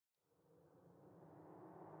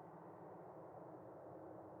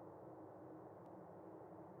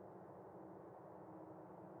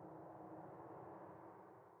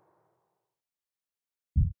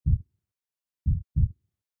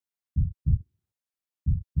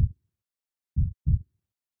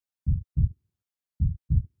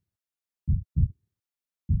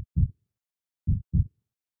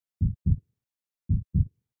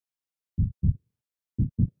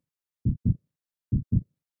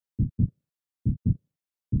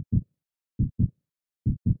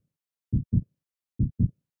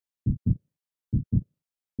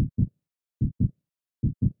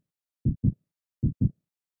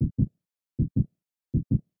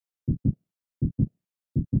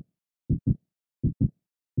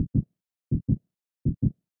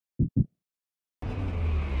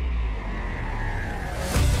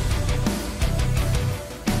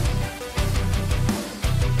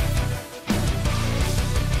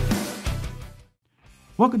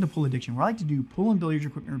Welcome to Pool Addiction, where I like to do pool and billiards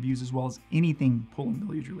equipment reviews as well as anything pool and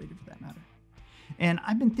billiards related for that matter. And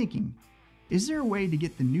I've been thinking, is there a way to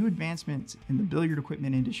get the new advancements in the billiard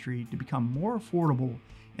equipment industry to become more affordable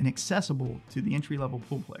and accessible to the entry-level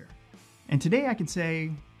pool player? And today I can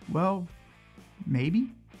say, well,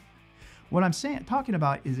 maybe. What I'm talking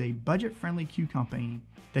about is a budget-friendly cue company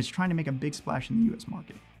that's trying to make a big splash in the US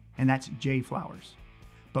market, and that's JFlowers.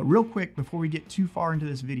 But real quick, before we get too far into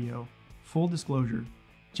this video, full disclosure,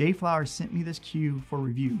 JFlowers sent me this cue for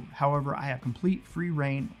review. However, I have complete free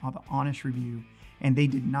reign of an honest review, and they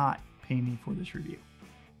did not pay me for this review.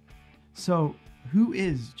 So who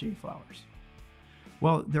is JFlowers?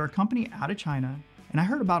 Well, they're a company out of China, and I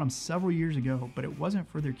heard about them several years ago, but it wasn't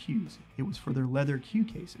for their cues. It was for their leather cue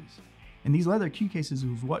cases. And these leather cue cases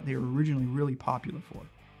was what they were originally really popular for.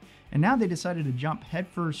 And now they decided to jump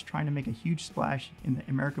headfirst trying to make a huge splash in the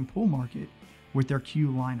American pool market with their cue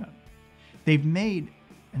lineup. They've made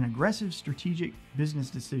an aggressive strategic business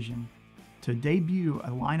decision to debut a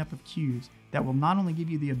lineup of cues that will not only give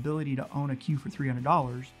you the ability to own a cue for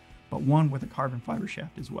 $300, but one with a carbon fiber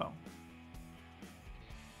shaft as well.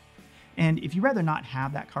 And if you'd rather not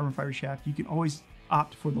have that carbon fiber shaft, you can always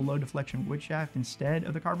opt for the low deflection wood shaft instead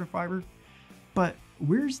of the carbon fiber. But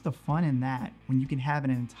where's the fun in that when you can have an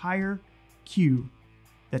entire cue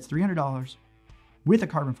that's $300 with a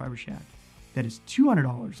carbon fiber shaft that is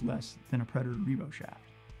 $200 less than a Predator Revo shaft?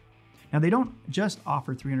 Now, they don't just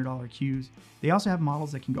offer $300 cues. They also have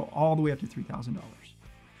models that can go all the way up to $3,000.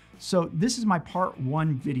 So this is my part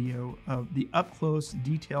one video of the up-close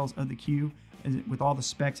details of the cue with all the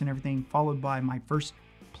specs and everything, followed by my first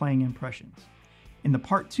playing impressions. In the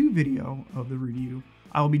part two video of the review,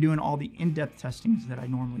 I will be doing all the in-depth testings that I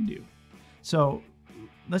normally do. So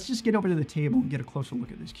let's just get over to the table and get a closer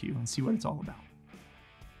look at this cue and see what it's all about.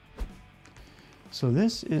 So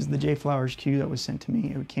this is the JFlowers cue that was sent to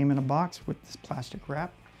me. It came in a box with this plastic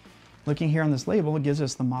wrap. Looking here on this label, it gives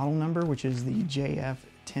us the model number, which is the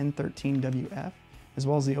JF1013WF, as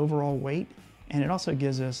well as the overall weight. And it also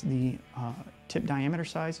gives us the tip diameter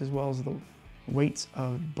size, as well as the weights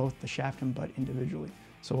of both the shaft and butt individually.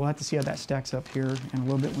 So we'll have to see how that stacks up here in a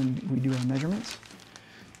little bit when we do our measurements.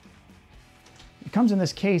 It comes in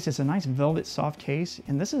this case. It's a nice velvet soft case,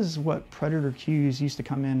 and this is what Predator cues used to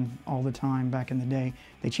come in all the time back in the day.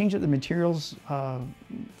 They changed up the materials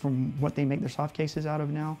from what they make their soft cases out of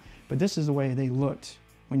now, but this is the way they looked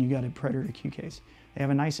when you got a Predator cue case. They have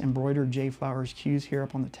a nice embroidered JFlowers cues here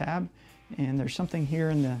up on the tab, and there's something here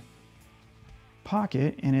in the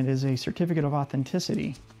pocket, and it is a certificate of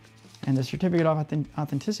authenticity. And the certificate of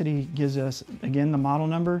authenticity gives us, again, the model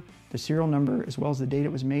number, the serial number, as well as the date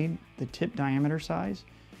it was made, the tip diameter size,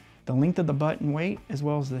 the length of the butt and weight, as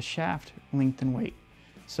well as the shaft length and weight.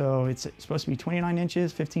 So it's supposed to be 29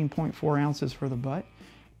 inches, 15.4 ounces for the butt,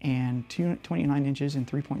 and 29 inches and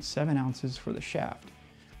 3.7 ounces for the shaft,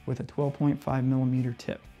 with a 12.5 millimeter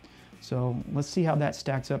tip. So let's see how that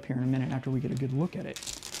stacks up here in a minute after we get a good look at it.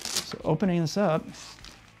 So opening this up,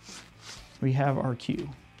 we have our cue.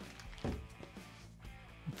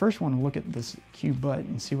 First, want to look at this cue butt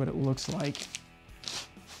and see what it looks like.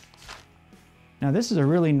 Now, this is a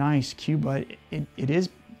really nice cue butt. It is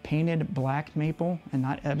painted black maple and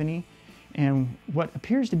not ebony. And what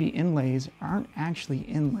appears to be inlays aren't actually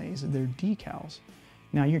inlays, they're decals.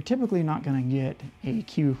 Now, you're typically not going to get a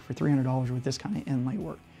cue for $300 with this kind of inlay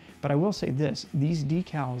work. But I will say this, these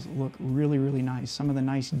decals look really, really nice. Some of the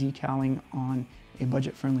nice decaling on a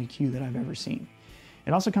budget-friendly cue that I've ever seen.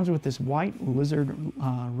 It also comes with this white lizard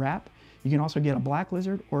wrap. You can also get a black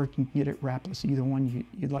lizard, or you can get it wrapless, either one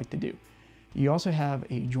you'd like to do. You also have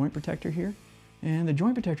a joint protector here, and the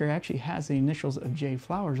joint protector actually has the initials of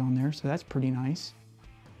JFlowers on there, so that's pretty nice.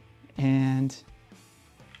 And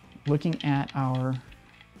looking at our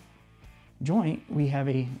joint, we have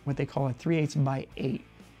what they call a 3/8 by 8,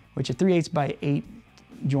 which a 3/8 by 8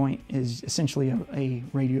 joint is essentially a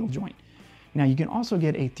radial joint. Now, you can also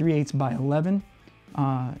get a 3/8 by 11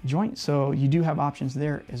 joint, so you do have options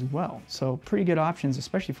there as well. So pretty good options,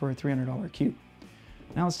 especially for a $300 cue.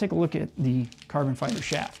 Now let's take a look at the carbon fiber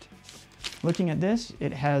shaft. Looking at this,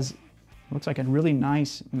 it looks like a really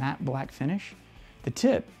nice matte black finish. The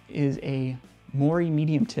tip is a Mori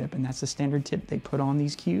medium tip, and that's the standard tip they put on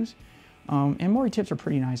these cues. And Mori tips are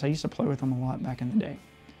pretty nice. I used to play with them a lot back in the day.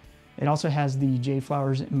 It also has the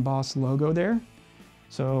JFlowers embossed logo there.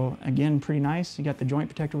 So again, pretty nice. You got the joint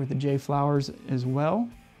protector with the JFlowers as well.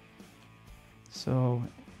 So,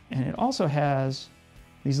 and it also has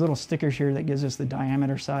these little stickers here that gives us the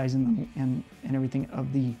diameter size and everything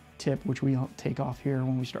of the tip, which we'll take off here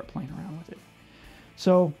when we start playing around with it.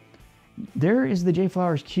 So there is the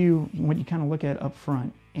JFlowers Q, what you kind of look at up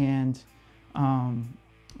front. And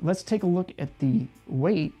let's take a look at the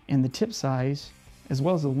weight and the tip size, as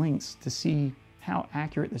well as the lengths, to see how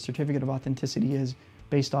accurate the certificate of authenticity is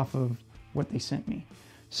based off of what they sent me.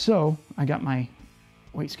 So I got my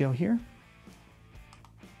weight scale here.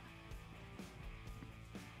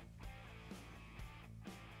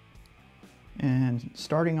 And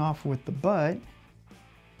starting off with the butt,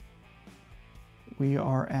 we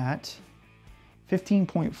are at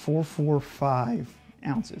 15.445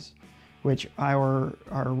 ounces, which our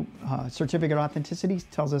certificate of authenticity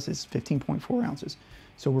tells us is 15.4 ounces.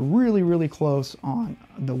 So we're really, really close on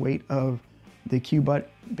the weight of the Q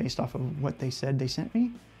butt based off of what they said they sent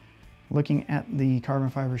me. Looking at the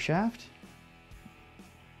carbon fiber shaft,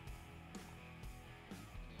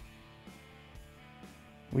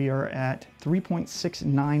 we are at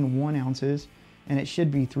 3.691 ounces, and it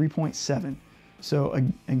should be 3.7. So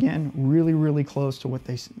again, really, really close to what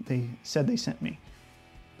they said they sent me.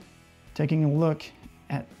 Taking a look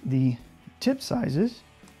at the tip sizes,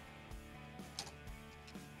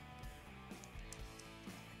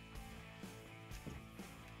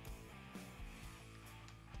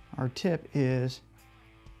 our tip is,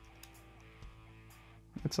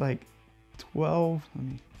 looks like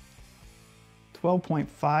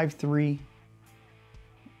 12.53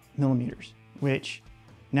 millimeters, which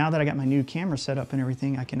now that I got my new camera set up and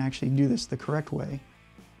everything, I can actually do this the correct way.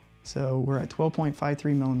 So we're at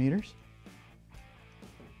 12.53 millimeters.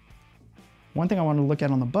 One thing I want to look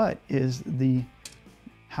at on the butt is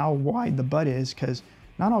how wide the butt is, because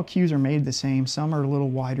not all Qs are made the same. Some are a little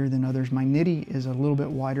wider than others. My Nitty is a little bit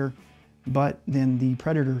wider butt than the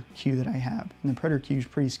Predator Q that I have. And the Predator Q is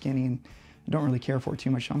pretty skinny and I don't really care for it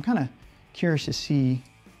too much. So I'm kind of curious to see,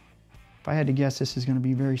 if I had to guess, this is going to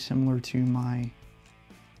be very similar to my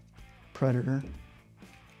Predator.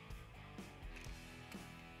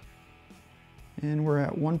 And we're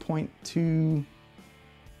at 1.257.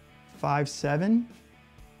 I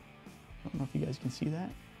don't know if you guys can see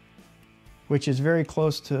that, which is very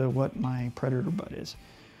close to what my Predator butt is.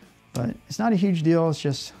 But it's not a huge deal,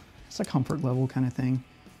 it's a comfort level kind of thing.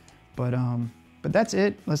 But that's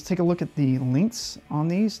it. Let's take a look at the lengths on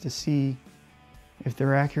these to see if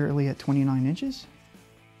they're accurately at 29 inches.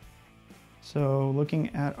 So looking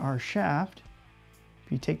at our shaft,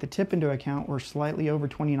 if you take the tip into account, we're slightly over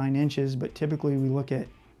 29 inches, but typically we look at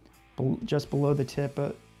just below the tip,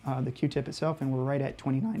 the Q-tip itself, and we're right at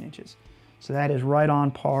 29 inches. So that is right on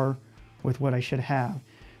par with what I should have.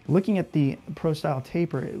 Looking at the Pro Style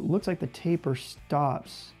taper, it looks like the taper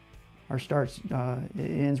stops, or starts, it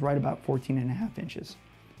ends right about 14.5 inches.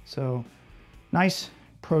 So nice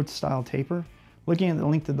Pro Style taper. Looking at the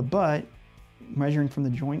length of the butt, measuring from the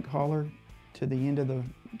joint collar to the end of the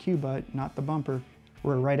Q butt, not the bumper,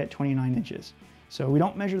 we're right at 29 inches. So we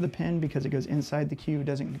don't measure the pin because it goes inside the Q, it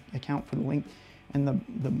doesn't account for the length. And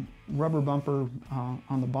the rubber bumper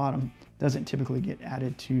on the bottom doesn't typically get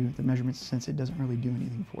added to the measurements since it doesn't really do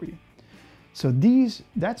anything for you. So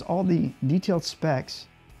that's all the detailed specs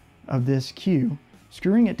of this Q.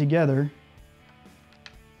 Screwing it together,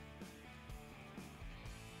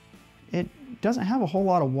 it doesn't have a whole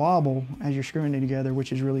lot of wobble as you're screwing it together,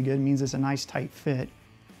 which is really good. It means it's a nice tight fit.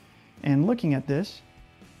 And looking at this,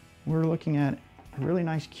 we're looking at a really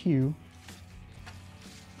nice Q,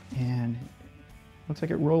 and looks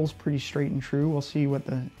like it rolls pretty straight and true. We'll see what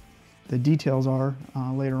the details are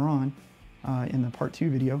later on in the part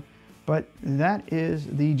 2 video. But that is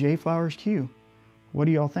the JFlowers Q. What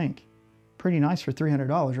do y'all think? Pretty nice for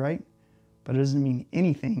 $300, right? But it doesn't mean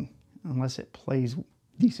anything unless it plays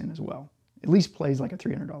decent as well. At least plays like a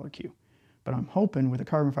 $300 Q. But I'm hoping with a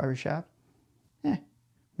carbon fiber shaft,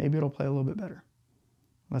 maybe it'll play a little bit better.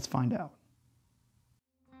 Let's find out.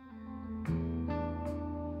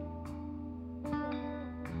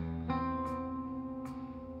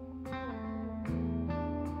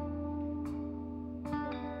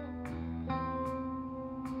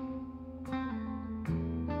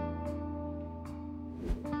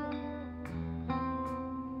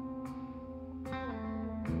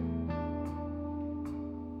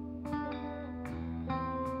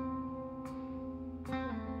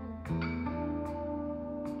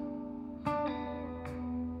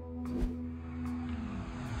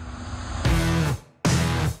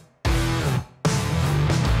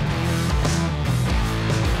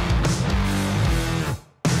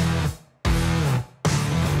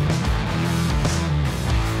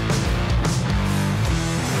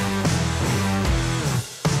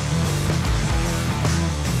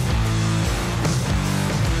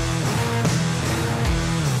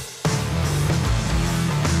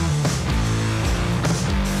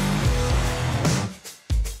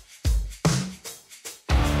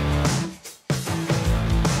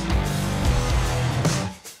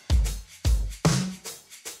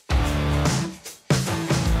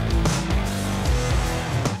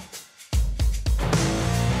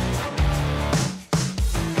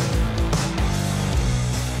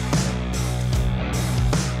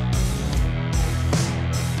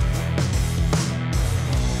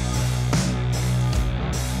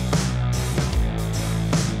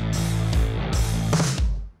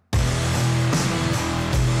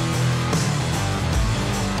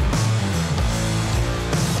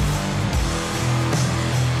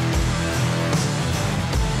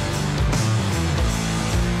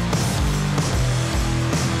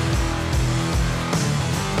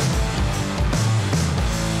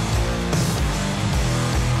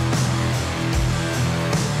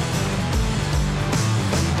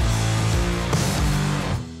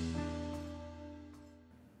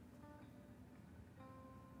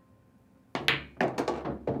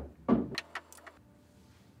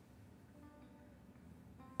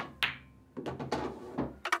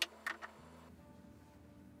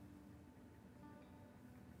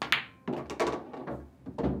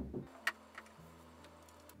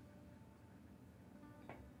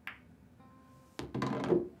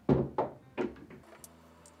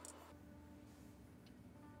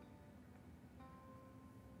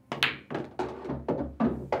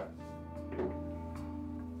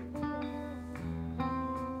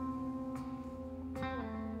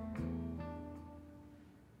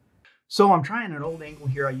 So I'm trying an old angle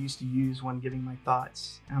here I used to use when giving my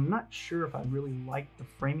thoughts. And I'm not sure if I really like the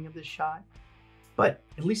framing of this shot, but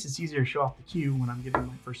at least it's easier to show off the cue when I'm giving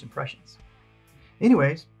my first impressions.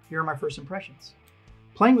 Anyways, here are my first impressions.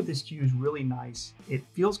 Playing with this cue is really nice. It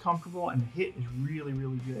feels comfortable and the hit is really,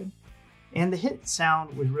 really good. And the hit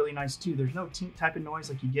sound was really nice too. There's no tink type of noise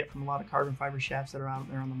like you get from a lot of carbon fiber shafts that are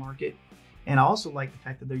out there on the market. And I also like the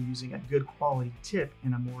fact that they're using a good quality tip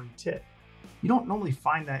and a Mori tip. You don't normally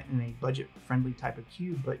find that in a budget-friendly type of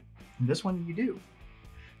cue, but in this one you do.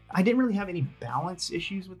 I didn't really have any balance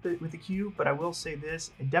issues with the cue, but I will say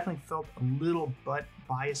this, it definitely felt a little butt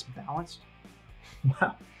bias balanced.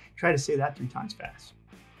 Wow, try to say that 3 times fast.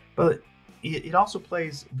 But it also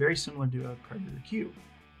plays very similar to a Predator cue.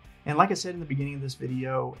 And like I said in the beginning of this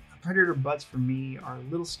video, Predator butts for me are a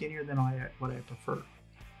little skinnier than what I prefer.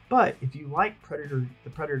 But if you like the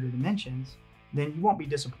Predator dimensions, then you won't be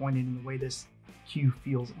disappointed in the way this cue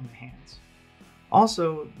feels in the hands.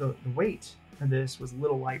 Also, the weight of this was a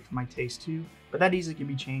little light for my taste too, but that easily can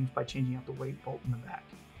be changed by changing out the weight bolt in the back.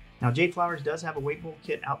 Now, JFlowers does have a weight bolt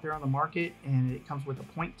kit out there on the market, and it comes with a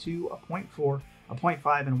 0.2, a 0.4, a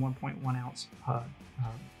 0.5, and a 1.1 ounce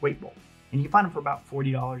weight bolt. And you can find them for about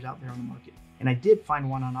 $40 out there on the market. And I did find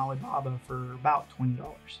one on Alibaba for about $20.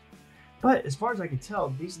 But as far as I could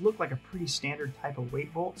tell, these look like a pretty standard type of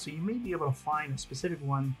weight bolt, so you may be able to find a specific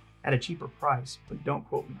one at a cheaper price, but don't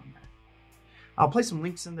quote me on that. I'll place some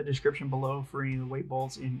links in the description below for any of the weight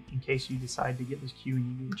bolts in case you decide to get this cue and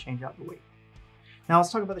you need to change out the weight. Now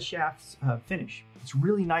let's talk about the shaft's finish. It's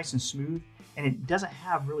really nice and smooth, and it doesn't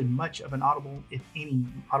have really much of an audible, if any,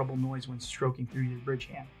 audible noise when stroking through your bridge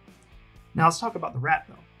hand. Now let's talk about the wrap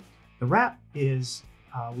though. The wrap is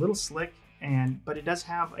a little slick, but it does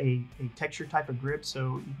have a texture type of grip,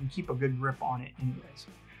 so you can keep a good grip on it anyways.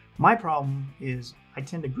 My problem is I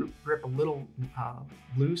tend to grip a little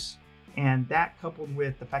loose, and that coupled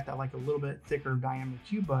with the fact that I like a little bit thicker diameter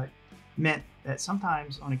cue butt meant that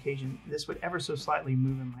sometimes on occasion this would ever so slightly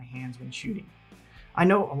move in my hands when shooting. I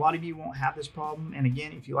know a lot of you won't have this problem, and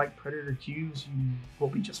again, if you like Predator cues, you will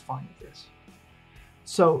be just fine with this.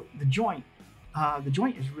 So the joint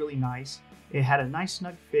is really nice. It had a nice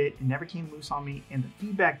snug fit, it never came loose on me, and the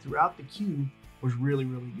feedback throughout the cue was really,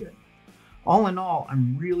 really good. All in all,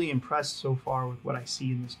 I'm really impressed so far with what I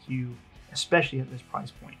see in this cue, especially at this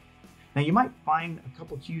price point. Now you might find a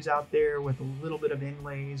couple cues out there with a little bit of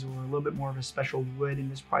inlays or a little bit more of a special wood in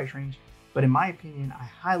this price range, but in my opinion, I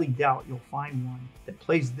highly doubt you'll find one that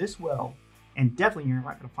plays this well, and definitely you're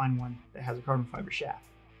not going to find one that has a carbon fiber shaft.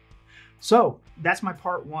 So that's my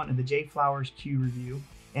part 1 of the JFlowers cue review,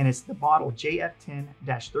 and it's the model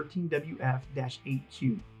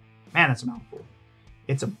JF10-13WF-8Q. Man, that's a mouthful.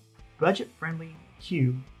 It's a budget-friendly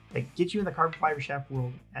cue that gets you in the carbon fiber shaft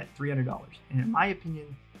world at $300. And in my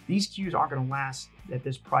opinion, these cues aren't going to last at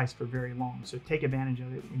this price for very long, so take advantage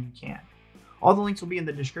of it when you can. All the links will be in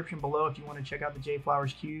the description below if you want to check out the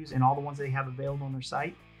JFlowers cues and all the ones they have available on their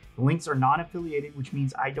site. The links are non-affiliated, which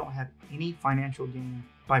means I don't have any financial gain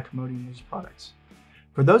by promoting these products.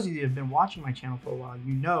 For those of you that have been watching my channel for a while,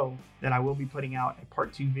 you know that I will be putting out a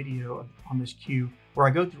part 2 video on this cue where I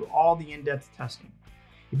go through all the in-depth testing.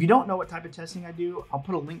 If you don't know what type of testing I do, I'll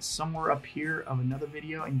put a link somewhere up here of another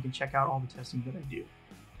video and you can check out all the testing that I do.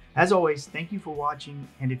 As always, thank you for watching,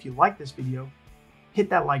 and if you like this video, hit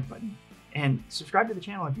that like button and subscribe to the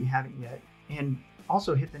channel if you haven't yet, and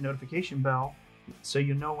also hit the notification bell so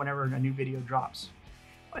you know whenever a new video drops.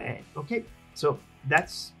 Okay, so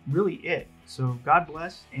that's really it. So God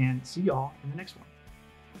bless, and see y'all in the next one.